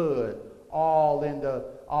the blood all in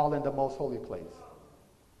the most holy place.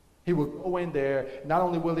 He would go in there. Not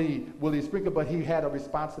only will he sprinkle, but he had a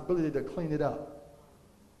responsibility to clean it up.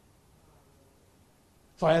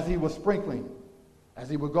 So as he was sprinkling, as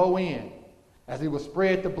he would go in, as he would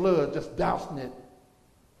spread the blood, just dousing it,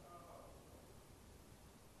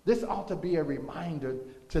 this ought to be a reminder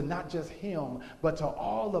to not just him, but to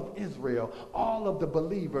all of Israel, all of the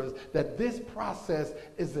believers, that this process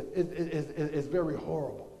is very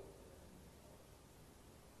horrible.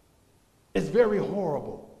 It's very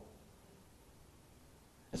horrible.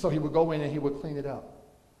 And so he would go in and he would clean it up.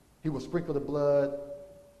 He would sprinkle the blood.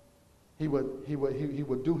 He would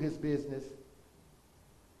do his business.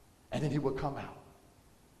 And then he would come out.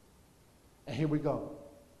 And here we go.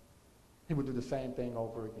 He would do the same thing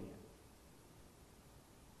over again.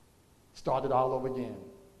 Start it all over again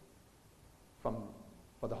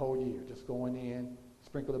for the whole year. Just going in,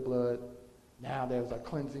 sprinkle the blood. Now there's a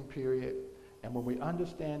cleansing period. And when we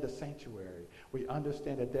understand the sanctuary, we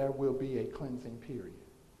understand that there will be a cleansing period.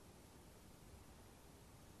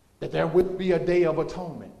 That there will be a day of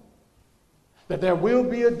atonement. That there will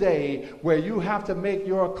be a day where you have to make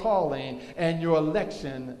your calling and your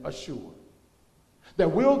election assured. There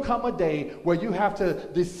will come a day where you have to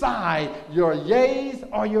decide your yeas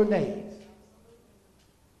or your nays.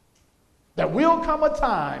 There will come a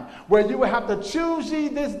time where you will have to choose ye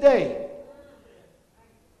this day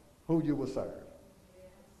who you will serve.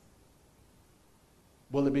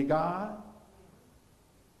 Will it be God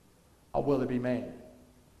or will it be man?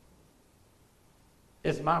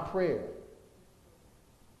 It's my prayer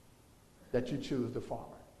that you choose the former.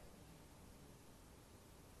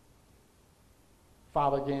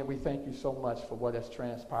 Father, again, we thank you so much for what has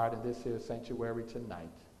transpired in this here sanctuary tonight.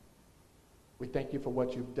 We thank you for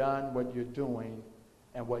what you've done, what you're doing,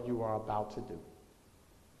 and what you are about to do.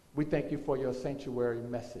 We thank you for your sanctuary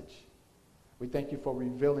message. We thank you for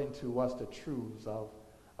revealing to us the truths of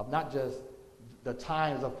not just the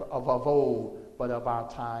times of old, but of our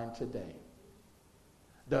time today.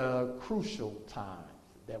 The crucial times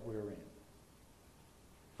that we're in.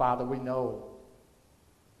 Father, we know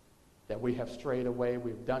that we have strayed away,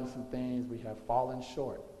 we've done some things, we have fallen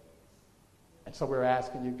short. And so we're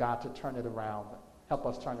asking you, God, to turn it around. Help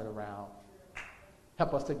us turn it around.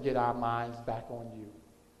 Help us to get our minds back on you.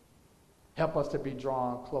 Help us to be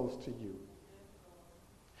drawn close to you.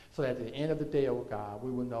 So that at the end of the day, oh God,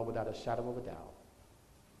 we will know without a shadow of a doubt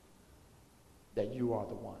that you are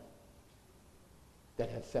the one that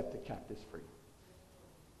has set the captives free.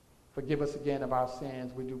 Forgive us again of our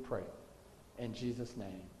sins, we do pray. In Jesus'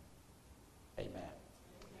 name, amen.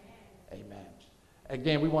 Amen.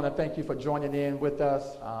 Again, we want to thank you for joining in with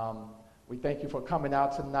us. We thank you for coming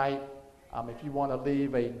out tonight. If you want to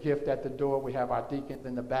leave a gift at the door, we have our deacons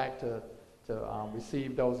in the back to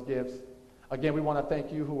receive those gifts. Again, we want to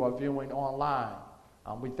thank you who are viewing online.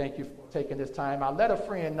 We thank you for taking this time out. Let a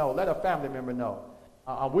friend know. Let a family member know.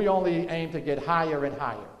 We only aim to get higher and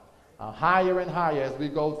higher. Higher and higher as we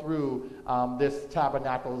go through this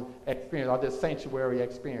tabernacle experience or this sanctuary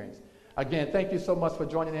experience. Again, thank you so much for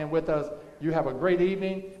joining in with us. You have a great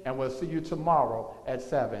evening, and we'll see you tomorrow at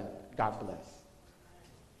 7. God bless.